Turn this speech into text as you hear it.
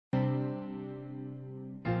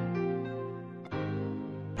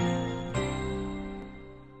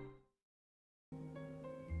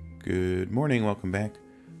Good morning, welcome back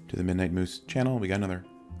to the Midnight Moose channel. We got another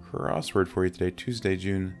crossword for you today, Tuesday,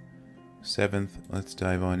 June 7th. Let's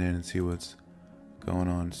dive on in and see what's going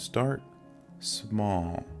on. Start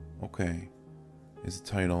small. Okay, is the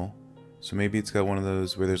title. So maybe it's got one of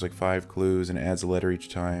those where there's like 5 clues and it adds a letter each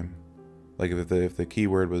time. Like if the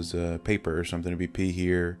keyword was paper or something, it'd be P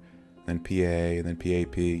here, then PA, and then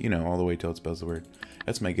PAP, you know, all the way till it spells the word.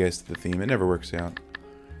 That's my guess to the theme. It never works out,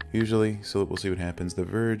 usually, so we'll see what happens. The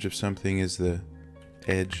verge of something is the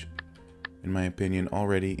edge, in my opinion.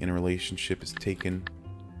 Already in a relationship is taken.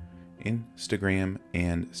 Instagram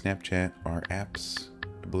and Snapchat are apps,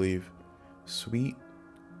 I believe. Sweet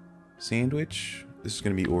sandwich. This is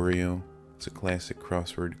going to be Oreo. It's a classic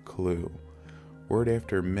crossword clue. Word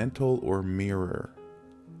after mental or mirror.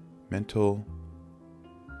 Mental,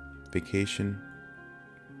 vacation,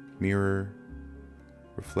 mirror,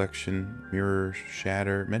 reflection, mirror,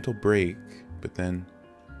 shatter, mental break, but then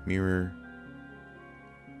mirror,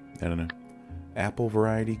 I don't know. Apple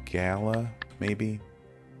variety, gala, maybe.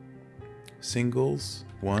 Singles,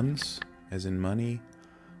 ones, as in money.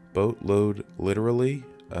 Boatload, literally.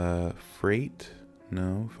 Freight,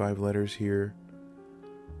 no, 5 letters here.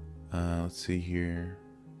 Let's see here.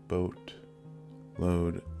 Boat,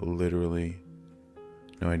 load, literally.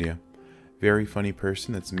 No idea. Very funny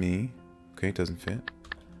person, that's me. Okay, it doesn't fit.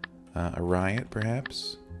 A riot,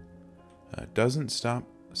 perhaps. Doesn't stop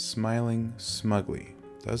smiling smugly.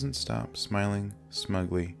 Doesn't stop smiling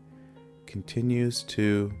smugly. Continues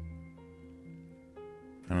to...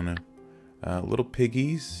 I don't know. Little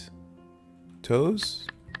piggies. Toes?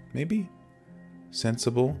 Maybe?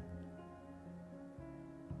 Sensible.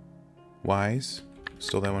 Wise.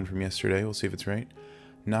 Stole that one from yesterday. We'll see if it's right.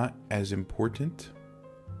 Not as important.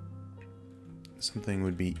 Something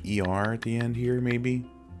would be ER at the end here, maybe.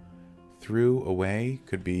 Threw away.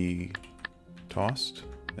 Could be tossed.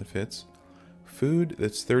 That fits. Food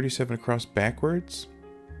that's 37 across backwards.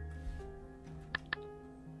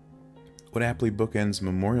 What aptly bookends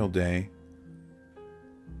Memorial Day.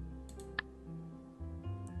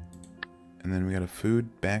 And then we got a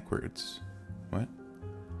food backwards. What?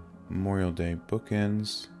 Memorial Day.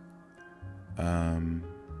 Bookends. No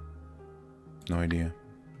idea.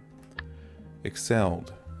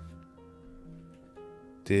 Excelled.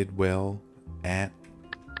 Did well at.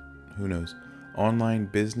 Who knows? Online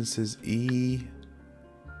businesses.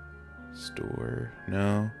 Store.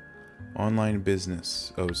 No. Online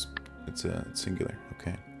business. Oh, it's a singular.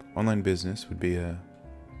 Okay. Online business would be a.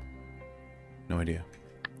 No idea.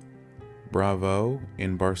 Bravo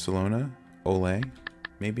in Barcelona. Ole.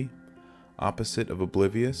 Maybe. Opposite of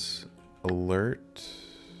oblivious. Alert.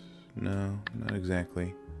 No, not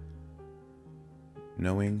exactly.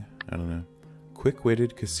 Knowing. I don't know.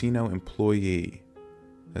 Quick-witted casino employee.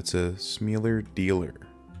 That's a smealer dealer.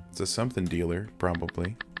 It's a something dealer,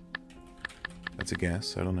 probably. That's a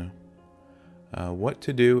guess. I don't know. What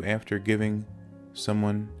to do after giving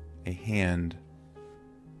someone a hand?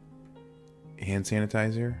 Hand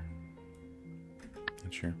sanitizer?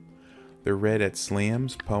 Not sure. They're read at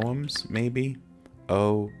slams, poems, maybe.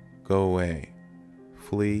 Oh, go away.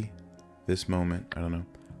 Flee this moment. I don't know.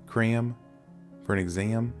 Cram for an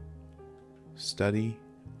exam. Study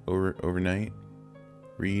overnight.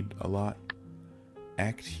 Read a lot.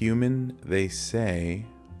 Act human, they say.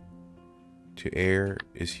 To err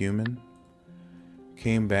is human.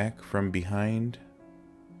 Came back from behind.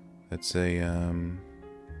 That's a,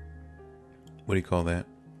 what do you call that?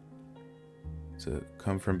 It's a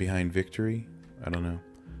come from behind victory. I don't know.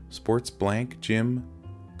 Sports blank, gym,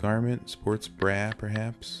 garment, sports bra,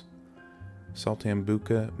 perhaps.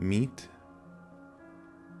 Saltambuca, meat.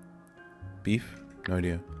 Beef? No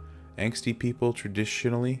idea. Angsty people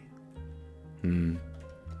traditionally. Could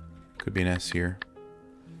be an S here.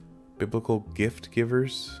 Biblical gift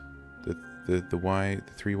givers. The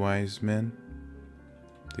 3 wise men.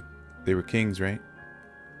 They were kings, right?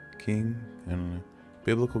 King? I don't know.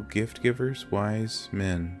 Biblical gift givers, wise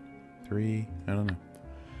men. 3, I don't know.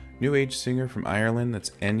 New age singer from Ireland, that's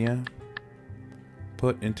Enya.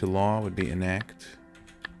 Put into law would be enact.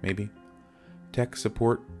 Maybe. Tech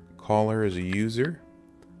support caller as a user.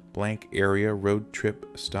 Blank area, road trip,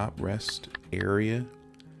 stop, rest, area.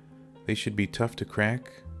 They should be tough to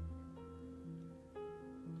crack.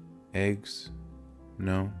 Eggs.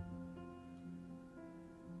 No.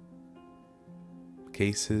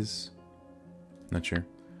 Cases. Not sure.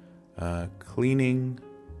 Cleaning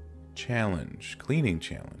challenge. Cleaning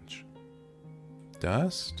challenge.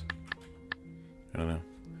 Dust? I don't know.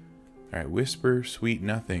 Alright, whisper, sweet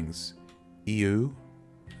nothings. Ew.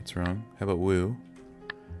 That's wrong. How about woo?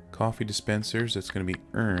 Coffee dispensers, that's going to be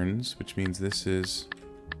urns, which means this is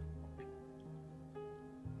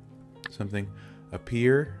something.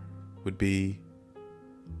 Appear would be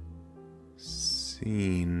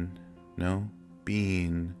seen. No.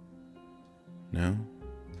 Bean. No.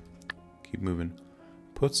 Keep moving.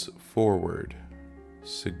 Puts forward.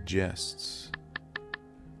 Suggests.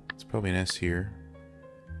 It's probably an S here.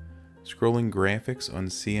 Scrolling graphics on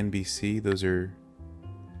CNBC. Those are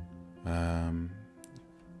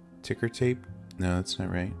ticker tape. No, that's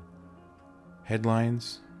not right.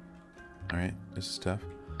 Headlines. Alright, this is tough.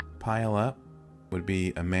 Pile up would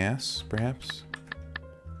be amass, perhaps.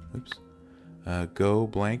 Oops. Go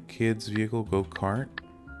blank kids vehicle, go kart.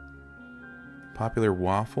 Popular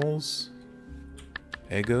waffles.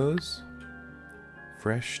 Eggos.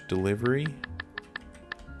 Fresh delivery.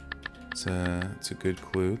 It's a good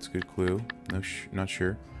clue. It's a good clue. No, not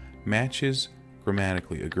sure. Matches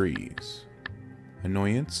grammatically. Agrees.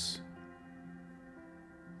 Annoyance.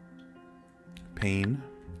 Pain,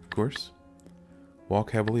 of course.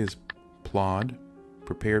 Walk heavily is plod.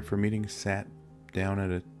 Prepared for meeting. Sat down at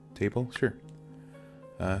a table. Sure.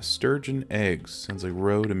 Sturgeon eggs. Sounds like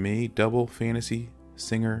row to me. Double fantasy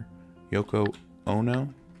singer Yoko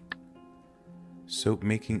Ono. Soap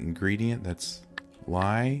making ingredient. That's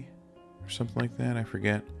lie or something like that. I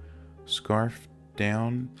forget. Scarf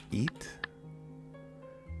down. Eat.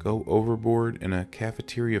 Go overboard in a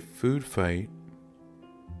cafeteria food fight.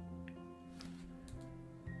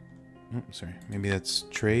 Oh, sorry. Maybe that's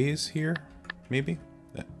trays here? Maybe?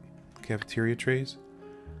 That cafeteria trays?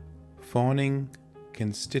 Fawning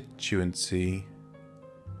constituency.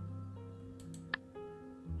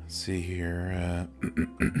 Let's see here.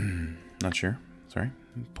 Not sure. Sorry.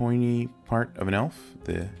 Pointy part of an elf.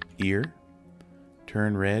 The ear.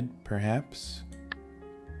 Turn red, perhaps.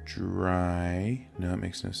 Dry. No, it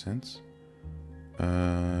makes no sense.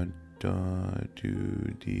 No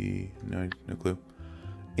clue.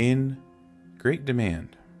 In great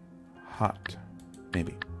demand. Hot.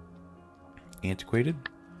 Maybe. Antiquated.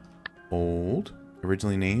 Old.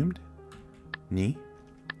 Originally named. Ni.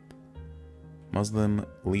 Muslim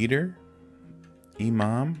leader.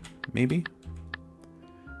 Imam. Maybe.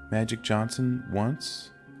 Magic Johnson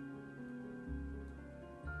once.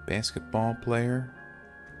 Basketball player.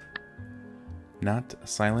 Not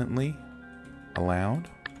silently. Allowed.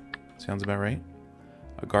 Sounds about right.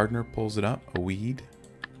 A gardener pulls it up. A weed.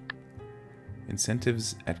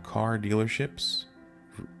 Incentives at car dealerships.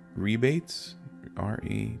 Rebates.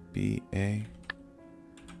 R-E-B-A.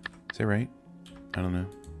 Is that right? I don't know.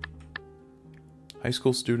 High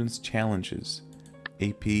school students challenges.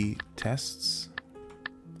 AP tests.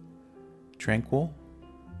 Tranquil.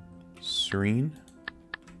 Serene.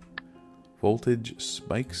 Voltage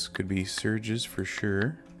spikes. Could be surges for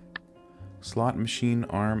sure. Slot machine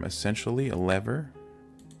arm essentially. A lever.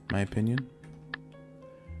 My opinion.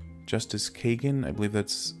 Justice Kagan. I believe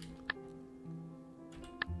that's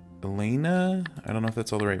Elena. I don't know if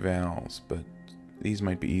that's all the right vowels, but these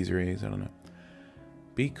might be E's or A's. I don't know.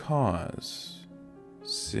 Because.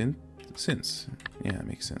 Since. Yeah, that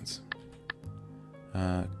makes sense.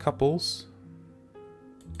 Couples.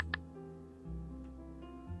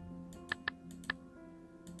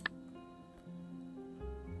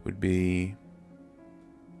 Would be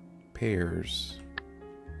pairs.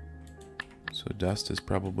 So dust is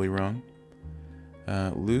probably wrong.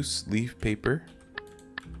 Loose leaf paper.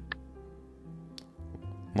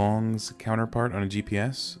 Long's counterpart on a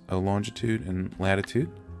GPS. A longitude and latitude.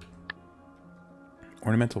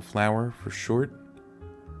 Ornamental flower for short.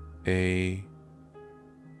 Well,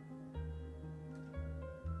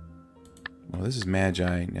 this is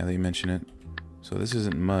magi now that you mention it. So this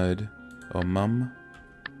isn't mud. Oh, mum.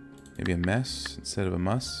 Maybe a mess instead of a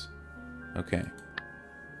muss. Okay.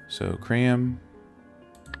 So cram.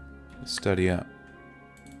 Study up.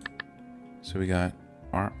 So we got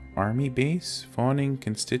army base, fawning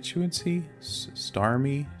constituency,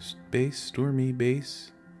 stormy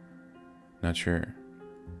base. Not sure.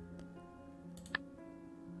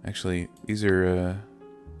 Actually, these are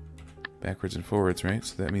backwards and forwards, right?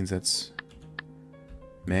 So that means that's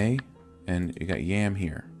May, and you got yam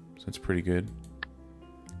here, so that's pretty good.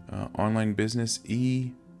 Online business,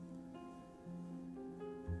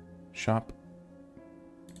 shop.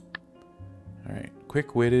 Alright,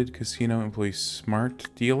 quick-witted casino employee, smart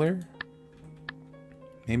dealer.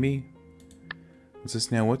 Maybe. What's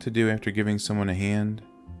this now? What to do after giving someone a hand?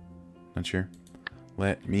 Not sure.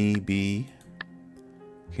 Let me be.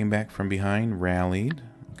 Came back from behind, rallied.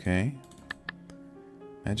 Okay.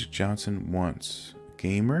 Magic Johnson once.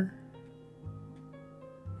 Gamer?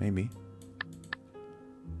 Maybe.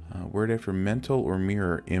 Word after mental or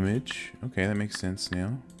mirror image. Okay, that makes sense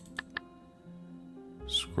now.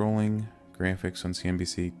 Scrolling graphics on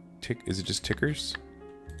CNBC Is it just tickers?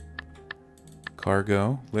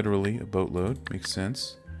 Cargo, literally a boatload, makes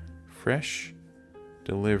sense. Fresh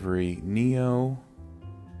delivery, Neo.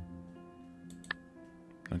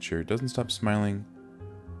 Not sure. Doesn't stop smiling.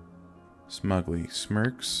 Smugly.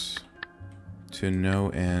 Smirks to no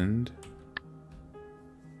end.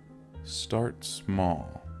 Start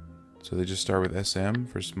small. So they just start with SM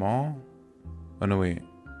for small? Oh no, wait.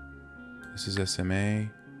 This is SMA.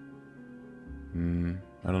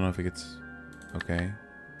 I don't know if it gets... Okay.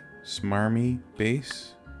 Smarmy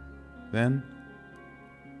base, then.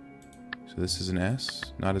 So this is an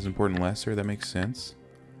S. Not as important lesser, that makes sense.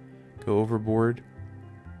 Go overboard.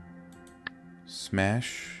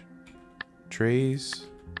 Smash trays.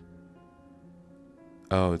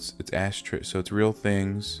 Oh, it's ashtray, so it's real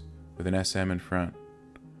things with an SM in front.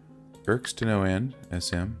 Irks to no end,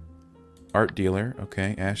 SM. Art dealer,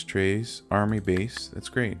 okay. Ashtrays, army base, that's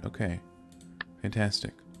great, okay.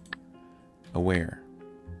 Fantastic. Aware.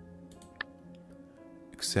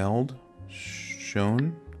 Excelled,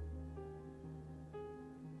 shown.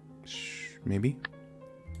 Maybe.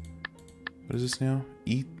 What is this now?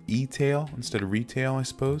 E-tail instead of retail, I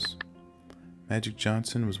suppose. Magic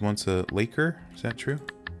Johnson was once a Laker. Is that true?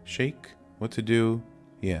 Shake. What to do?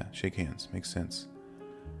 Yeah, shake hands. Makes sense.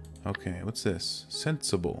 Okay, what's this?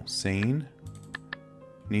 Sensible. Sane.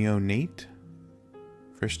 Neonate.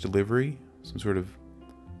 Fresh delivery. Some sort of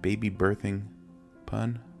baby birthing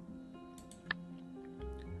pun.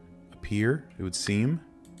 Appear, it would seem.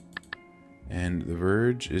 And the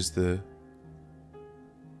verge is the...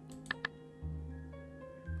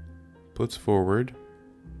 Puts forward.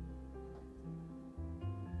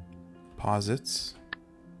 Posits.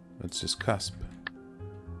 That's just cusp.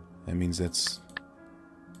 That means that's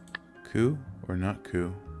coup or not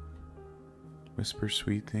coup. Whisper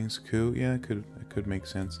sweet things. Coup. Yeah, it could make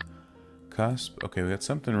sense. Cusp. Okay, we got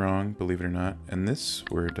something wrong, believe it or not. And this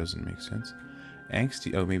word doesn't make sense.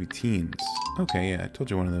 Angsty. Oh, maybe teens. Okay, yeah, I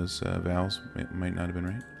told you one of those vowels might not have been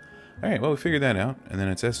right. Alright, well, we figured that out. And then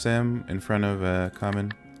it's SM in front of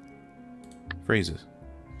common phrases.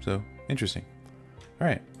 So, interesting.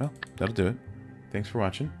 Alright, well, that'll do it. Thanks for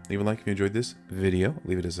watching. Leave a like if you enjoyed this video.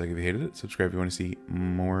 Leave a dislike if you hated it. Subscribe if you want to see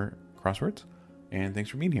more crosswords. And thanks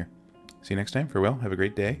for being here. See you next time. Farewell. Have a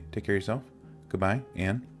great day. Take care of yourself. Goodbye.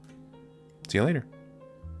 And see you later.